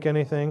doesn't break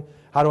anything?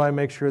 How do I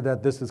make sure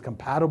that this is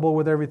compatible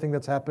with everything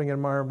that's happening in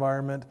my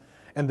environment?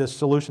 And this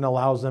solution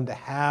allows them to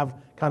have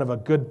kind of a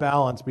good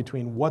balance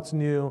between what's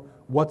new,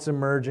 what's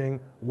emerging,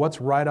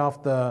 what's right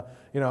off the,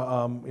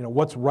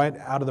 what's right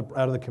out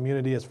of the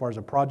community as far as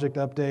a project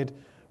update,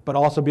 but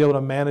also be able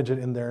to manage it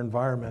in their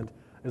environment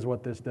is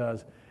what this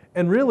does.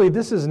 And really,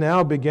 this is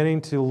now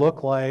beginning to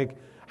look like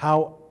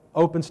how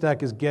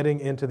OpenStack is getting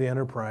into the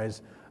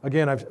enterprise.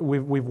 Again,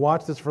 we've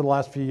watched this for the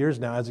last few years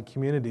now as a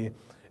community,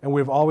 and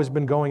we've always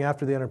been going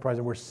after the enterprise,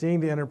 and we're seeing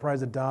the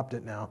enterprise adopt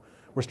it now.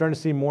 We're starting to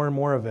see more and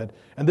more of it.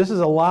 And this is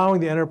allowing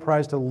the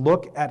enterprise to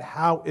look at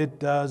how it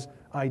does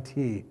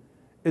IT.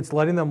 It's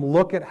letting them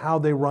look at how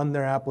they run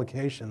their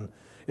application.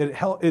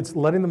 It's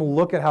letting them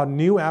look at how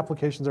new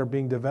applications are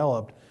being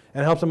developed,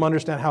 and helps them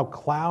understand how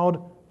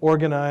cloud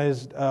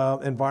organized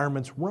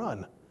environments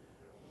run.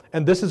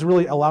 And this is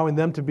really allowing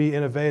them to be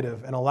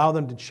innovative and allow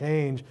them to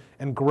change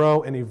and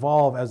grow and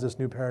evolve as this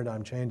new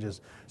paradigm changes.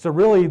 So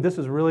really, this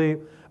is really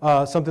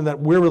something that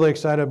we're really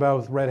excited about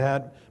with Red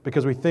Hat,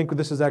 because we think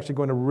this is actually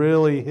going to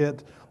really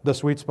hit the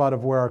sweet spot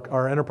of where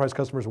our enterprise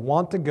customers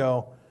want to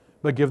go,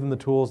 but give them the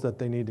tools that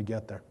they need to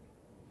get there.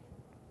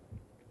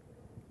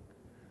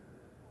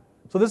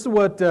 So this is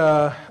what,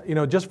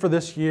 just for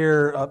this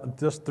year,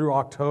 just through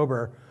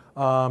October,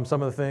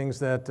 some of the things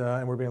that,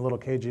 and we're being a little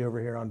cagey over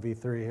here on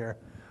V3 here,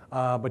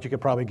 but you could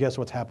probably guess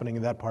what's happening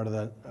in that part of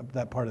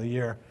the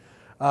year.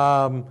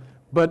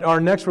 But our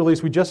next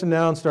release, we just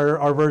announced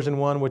our version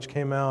 1, which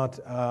came out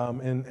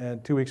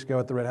 2 weeks ago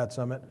at the Red Hat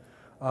Summit.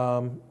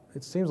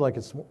 It seems like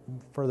it's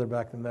further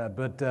back than that,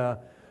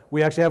 but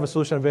We actually have a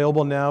solution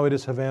available now. It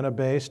is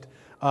Havana-based.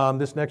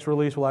 This next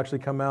release will actually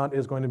come out,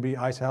 is going to be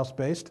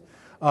Icehouse-based.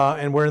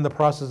 And we're in the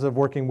process of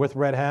working with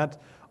Red Hat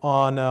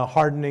on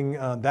hardening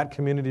that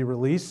community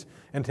release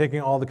and taking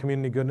all the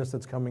community goodness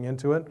that's coming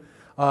into it.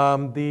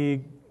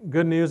 The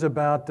good news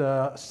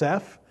about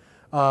Ceph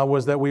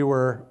was that we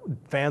were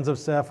fans of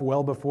Ceph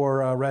well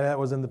before Red Hat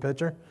was in the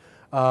picture.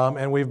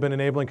 And we've been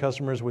enabling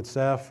customers with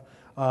Ceph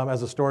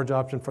as a storage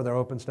option for their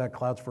OpenStack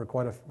clouds for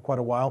quite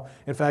a while.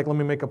 In fact, let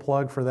me make a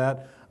plug for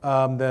that,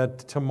 that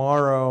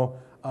tomorrow,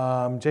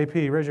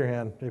 JP, raise your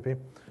hand, JP.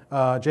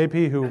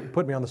 JP, who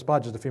put me on the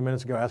spot just a few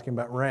minutes ago asking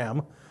about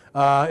RAM,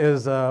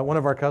 is one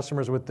of our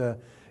customers with the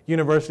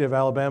University of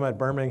Alabama at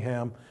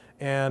Birmingham.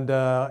 And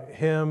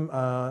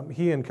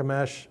he and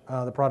Kamesh,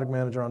 the product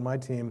manager on my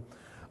team,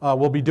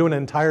 will be doing an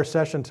entire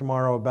session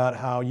tomorrow about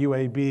how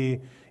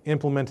UAB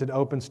implemented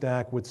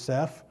OpenStack with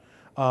Ceph.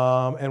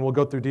 And we'll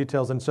go through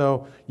details. And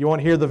so you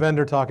won't hear the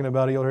vendor talking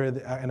about it, you'll hear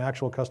an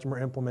actual customer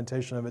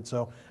implementation of it.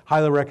 So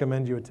highly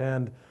recommend you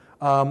attend.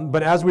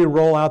 But as we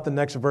roll out the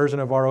next version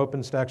of our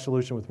OpenStack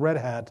solution with Red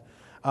Hat,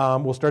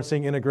 we'll start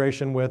seeing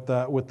integration with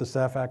the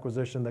Ceph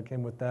acquisition that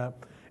came with that.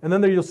 And then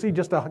there you'll see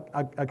just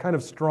a kind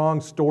of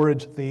strong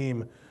storage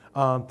theme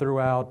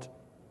throughout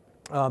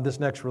this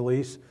next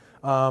release.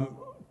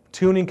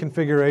 Tuning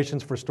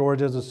configurations for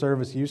storage as a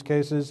service use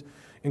cases,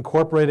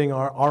 incorporating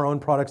our own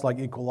products like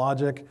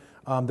EqualLogic.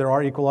 There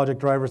are EqualLogic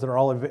drivers that are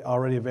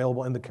already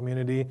available in the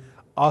community,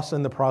 us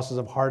in the process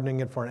of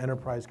hardening it for an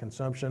enterprise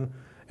consumption.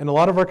 And a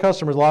lot of our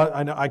customers,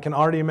 I can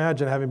already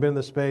imagine, having been in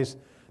this space,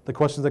 the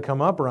questions that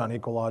come up around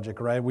EqualLogic,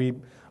 right?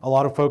 A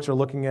lot of folks are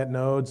looking at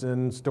nodes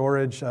and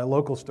storage,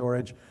 local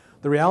storage.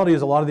 The reality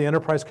is a lot of the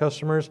enterprise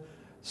customers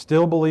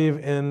still believe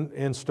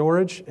in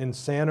storage, in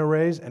SAN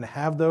arrays, and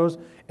have those,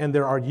 and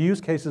there are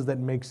use cases that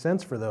make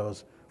sense for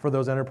those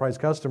enterprise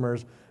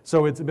customers.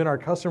 So it's been our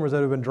customers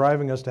that have been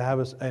driving us to have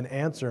an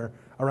answer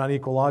around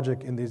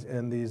EqualLogic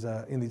in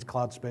these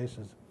cloud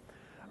spaces.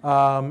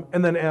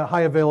 And then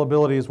high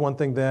availability is one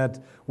thing that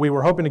we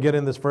were hoping to get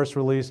in this first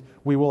release.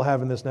 We will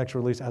have in this next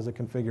release as a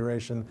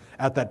configuration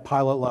at that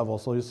pilot level.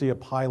 So you'll see a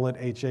pilot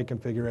HA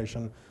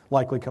configuration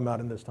likely come out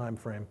in this time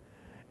frame.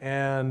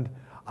 And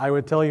I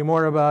would tell you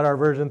more about our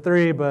version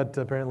 3, but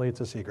apparently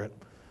it's a secret.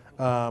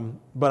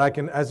 But I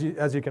can, as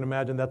you can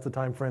imagine, that's the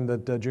time frame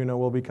that Juno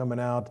will be coming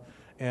out,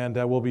 and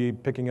we'll be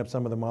picking up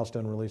some of the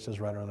milestone releases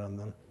right around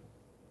then.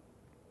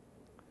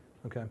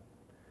 Okay.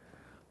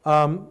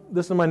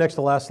 This is my next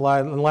to last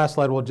slide, and the last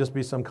slide will just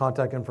be some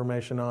contact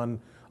information on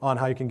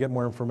how you can get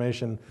more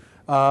information.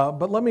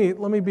 But let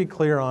me be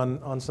clear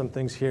on some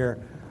things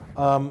here.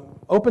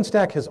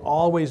 OpenStack has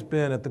always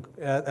been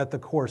at the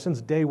core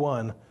since day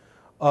one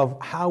of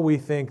how we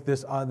think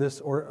this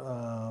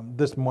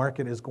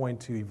market is going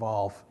to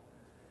evolve.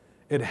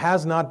 It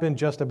has not been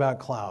just about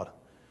cloud.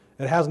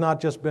 It has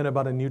not just been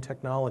about a new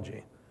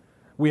technology.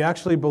 We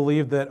actually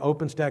believe that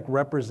OpenStack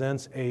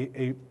represents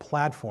a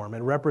platform.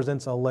 It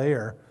represents a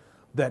layer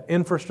that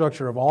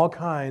infrastructure of all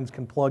kinds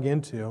can plug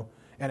into,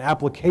 and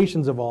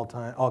applications of all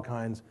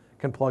kinds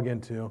can plug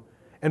into,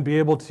 and be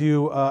able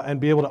to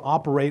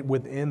operate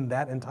within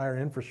that entire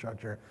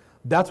infrastructure.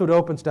 That's what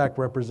OpenStack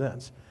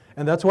represents.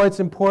 And that's why it's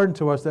important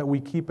to us that we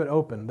keep it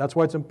open. That's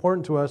why it's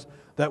important to us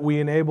that we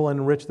enable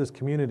and enrich this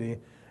community.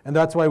 And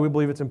that's why we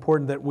believe it's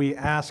important that we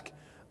ask,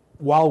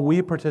 while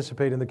we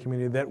participate in the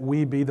community, that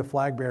we be the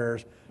flag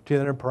bearers to the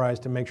enterprise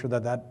to make sure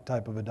that that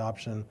type of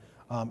adoption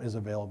is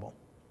available.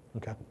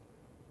 Okay.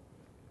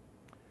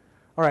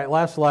 All right,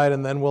 last slide,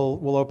 and then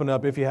we'll open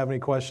up if you have any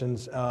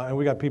questions. And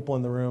we got people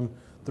in the room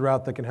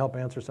throughout that can help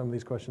answer some of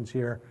these questions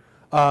here.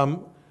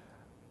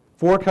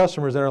 For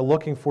customers that are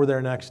looking for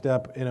their next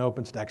step in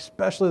OpenStack,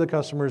 especially the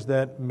customers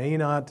that may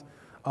not,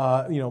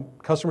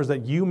 customers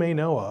that you may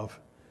know of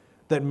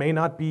that may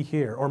not be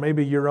here, or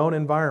maybe your own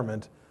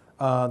environment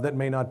that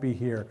may not be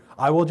here.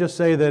 I will just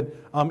say that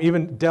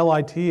even Dell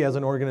IT as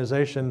an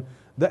organization,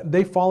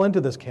 they fall into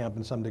this camp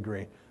in some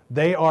degree.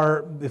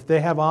 If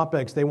they have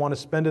OpEx, they want to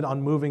spend it on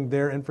moving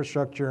their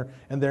infrastructure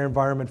and their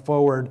environment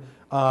forward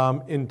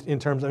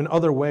in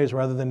other ways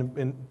rather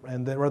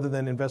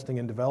than investing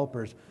in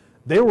developers.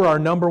 They were our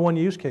 #1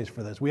 use case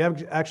for this. We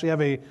actually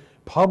have a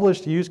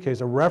published use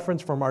case, a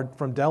reference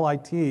from Dell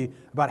IT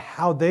about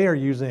how they are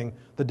using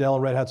the Dell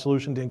and Red Hat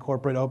solution to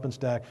incorporate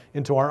OpenStack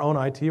into our own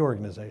IT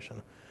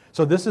organization.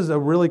 So this is a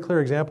really clear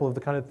example of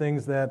the kind of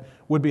things that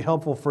would be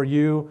helpful for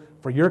you,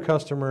 for your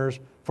customers,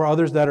 for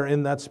others that are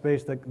in that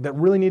space that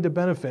really need to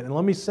benefit. And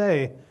let me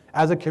say,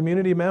 as a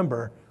community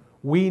member,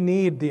 we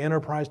need the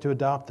enterprise to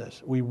adopt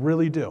this. We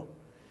really do.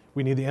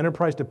 We need the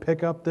enterprise to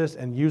pick up this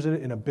and use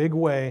it in a big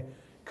way,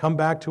 come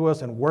back to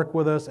us and work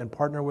with us and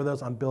partner with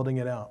us on building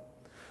it out.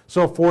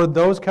 So for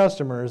those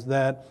customers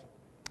and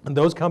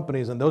those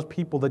companies and those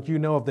people that you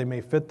know if they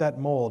may fit that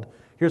mold,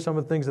 here's some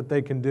of the things that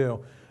they can do.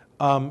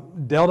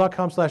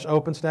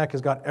 Dell.com/OpenStack has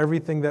got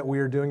everything that we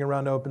are doing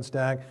around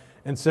OpenStack,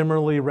 and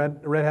similarly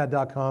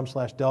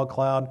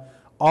redhat.com/DellCloud.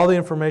 All the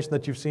information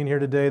that you've seen here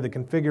today, the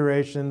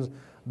configurations,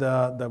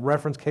 the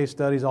reference case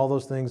studies, all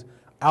those things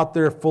out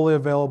there fully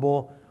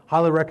available,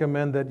 highly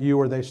recommend that you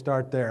or they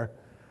start there.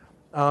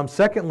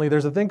 Secondly,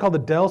 there's a thing called the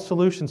Dell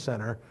Solution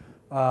Center.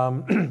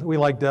 We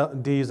like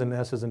D's and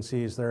S's and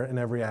C's there in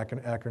every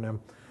acronym.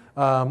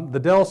 The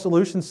Dell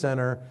Solution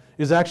Center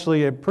is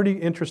actually a pretty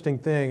interesting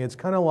thing. It's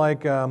kind of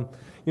like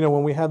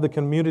when we have the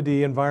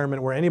community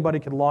environment where anybody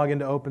can log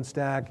into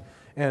OpenStack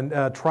and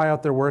try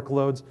out their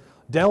workloads.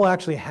 Dell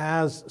actually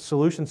has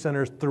solution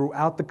centers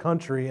throughout the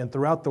country and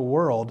throughout the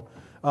world.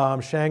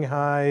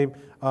 Shanghai,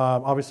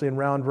 obviously in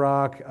Round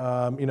Rock,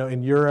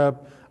 in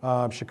Europe,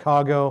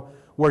 Chicago,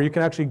 where you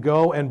can actually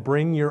go and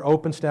bring your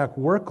OpenStack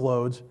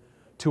workloads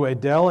to a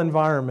Dell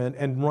environment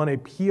and run a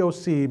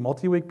POC,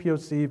 multi-week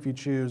POC if you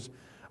choose,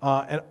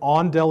 and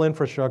on Dell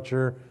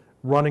infrastructure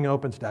running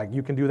OpenStack.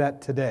 You can do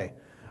that today.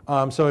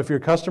 So if your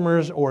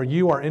customers or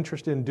you are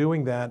interested in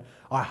doing that,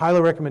 I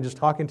highly recommend just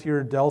talking to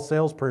your Dell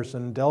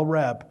salesperson, Dell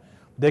rep.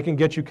 They can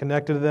get you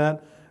connected to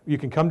that. You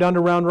can come down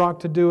to Round Rock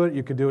to do it.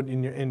 You can do it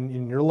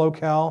in your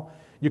locale.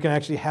 You can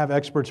actually have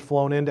experts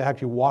flown in to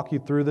actually walk you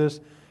through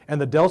this.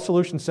 And the Dell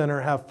Solution Center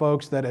have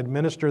folks that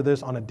administer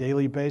this on a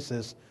daily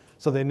basis,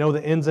 so they know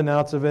the ins and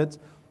outs of it.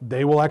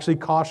 They will actually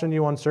caution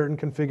you on certain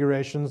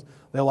configurations.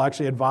 They'll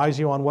actually advise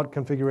you on what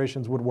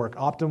configurations would work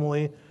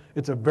optimally.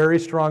 It's a very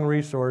strong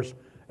resource,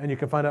 and you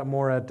can find out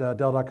more at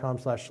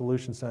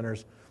dell.com/solution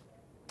centers,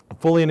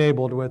 fully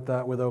enabled with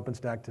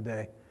OpenStack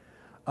today.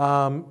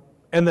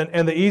 And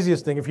the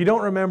easiest thing, if you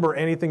don't remember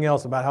anything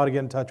else about how to get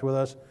in touch with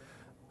us,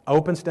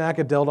 OpenStack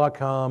at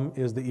Dell.com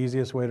is the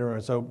easiest way to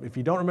remember. So if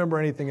you don't remember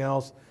anything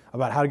else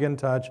about how to get in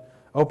touch,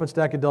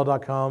 OpenStack at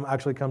Dell.com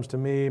actually comes to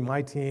me,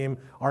 my team,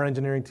 our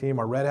engineering team,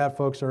 our Red Hat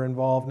folks are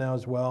involved now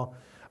as well.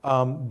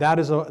 That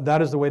is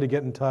the way to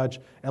get in touch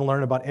and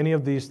learn about any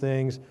of these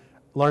things,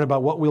 learn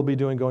about what we'll be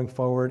doing going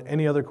forward.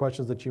 Any other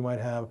questions that you might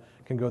have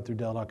can go through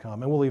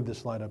Dell.com. And we'll leave this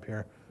slide up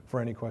here for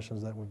any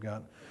questions that we've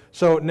got.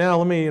 So now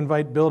let me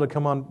invite Bill to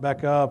come on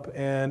back up,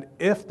 and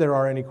if there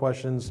are any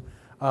questions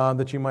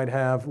that you might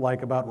have,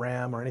 like about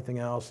RAM or anything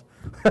else,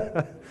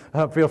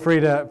 feel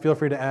free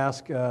to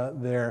ask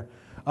there.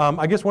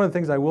 I guess one of the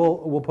things I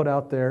will put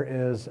out there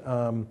is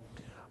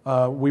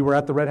we were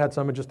at the Red Hat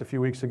Summit just a few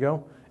weeks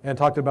ago and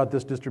talked about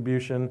this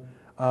distribution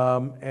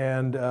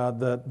and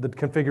the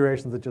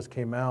configurations that just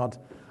came out.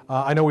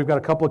 I know we've got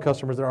a couple of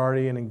customers that are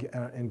already in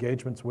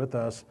engagements with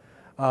us.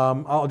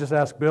 I'll just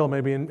ask Bill,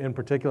 maybe in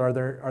particular,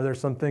 are there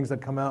some things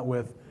that come out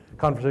with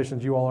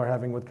conversations you all are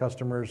having with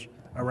customers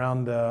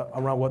around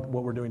what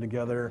we're doing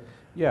together?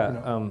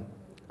 Yeah,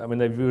 I mean,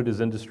 they view it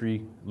as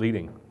industry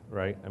leading,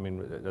 right? I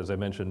mean, as I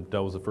mentioned,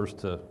 Dell was the first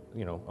to,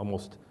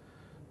 almost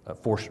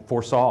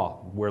foresaw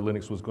where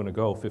Linux was going to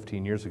go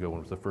 15 years ago when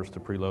it was the first to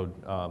preload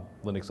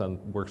Linux on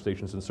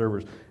workstations and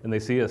servers. And they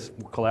see us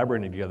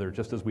collaborating together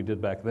just as we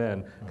did back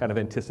then, kind of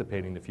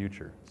anticipating the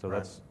future. So right.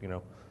 That's,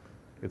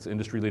 it's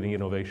industry-leading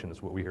innovation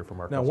is what we hear from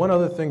our customers. Now, one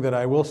other thing that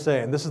I will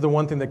say, and this is the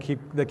one thing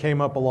that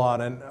came up a lot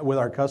and with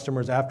our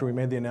customers after we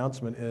made the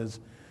announcement, is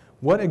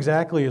what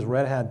exactly is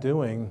Red Hat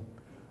doing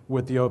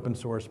with the open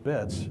source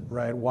bits,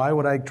 right? Why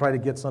would I try to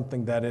get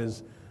something that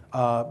is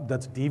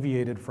that's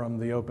deviated from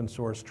the open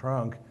source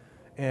trunk?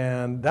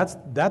 And that's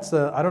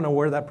I don't know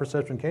where that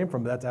perception came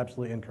from, but that's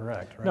absolutely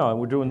incorrect, right? No, and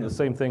we're doing the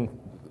same thing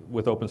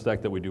with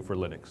OpenStack that we do for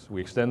Linux. We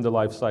extend the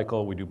life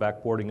cycle, we do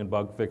backporting and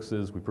bug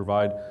fixes, we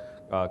provide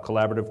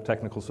collaborative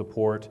technical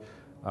support,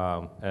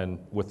 and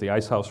with the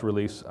Icehouse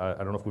release, I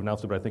don't know if we've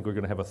announced it, but I think we're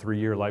going to have a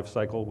 3-year life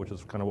cycle, which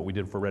is kind of what we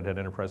did for Red Hat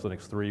Enterprise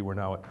Linux 3. We're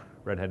now at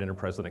Red Hat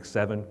Enterprise Linux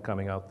 7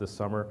 coming out this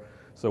summer.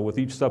 So with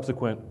each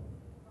subsequent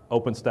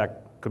OpenStack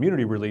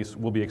community release,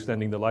 we'll be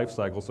extending the life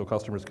cycle so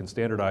customers can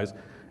standardize,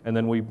 and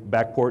then we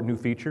backport new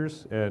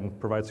features and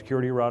provide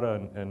security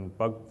errata and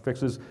bug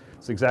fixes.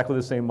 It's exactly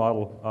the same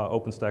model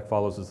OpenStack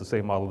follows is the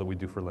same model that we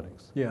do for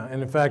Linux. Yeah,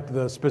 and in fact,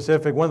 the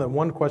specific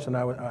one question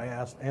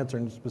I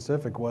answered in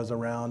specific was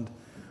around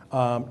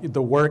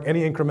the work,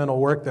 any incremental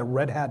work that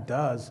Red Hat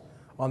does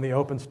on the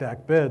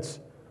OpenStack bits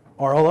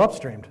are all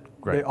upstreamed.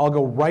 Great. They all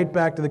go right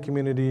back to the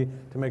community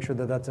to make sure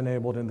that that's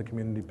enabled in the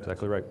community bits.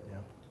 Exactly right. Yeah.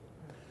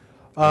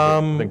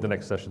 I think the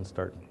next session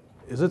starts.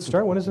 Is it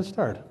start? When does it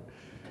start?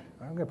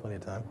 I've got plenty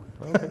of time.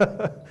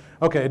 Okay.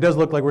 Okay, it does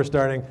look like we're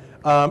starting.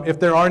 If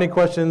there are any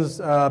questions,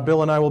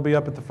 Bill and I will be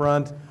up at the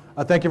front.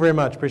 Thank you very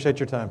much. Appreciate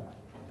your time.